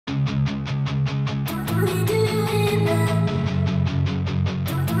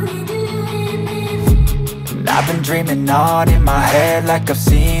I've been dreaming on in my head like I've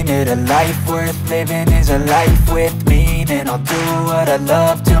seen it. A life worth living is a life with meaning. I'll do what I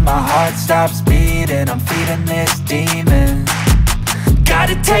love till my heart stops beating. I'm feeding this demon. Got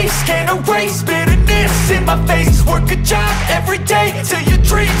a taste, can't erase bitterness in my face. Work a job every day till your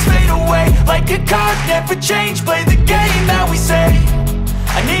dreams fade away. Like a card, never change, play the game that we say.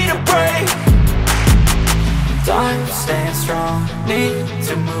 I need a break. I'm staying strong, need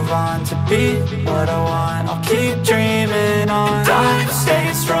to move on to be what I want. I'll keep dreaming on. I'm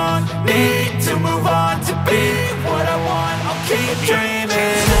staying strong, need to move on to be what I want. I'll keep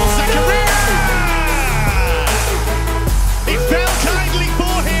dreaming on. Zakaria! It fell kindly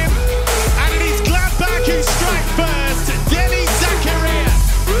for him, and it is Gladbach who strike first. Denis Zakaria.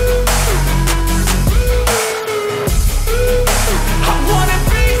 I wanna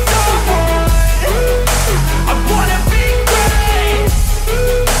be someone, I wanna be great,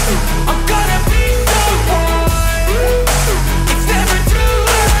 I'm gonna be someone, it's never too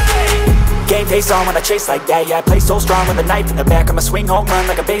late. Game face on when I chase like that, yeah, I play so strong with a knife in the back. I'ma swing home run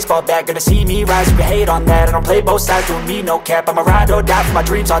like a baseball bat, gonna see me rise if you hate on that. I don't play both sides, doing me no cap. I'ma ride or die for my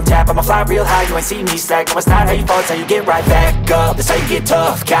dreams on tap. I'ma fly real high, you ain't see me slack. No, it's not how you fall, it's how you get right back up. That's how you get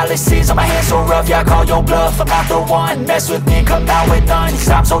tough, calluses on my hands so rough. Yeah, I call your bluff, I'm not the one. Mess with me and come out with none, cause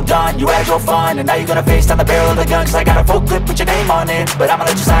I'm so done. You had your fun, and now you're gonna face down the barrel of the gun. Cause I got a full clip with your name on it, but I'ma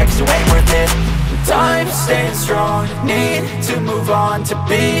let you slide cause you ain't worth it. I'm staying strong, need to move on to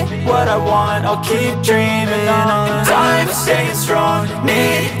be what I want. I'll keep dreaming on. I'm staying strong,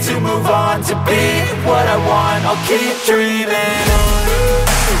 need to move on to be what I want. I'll keep dreaming on.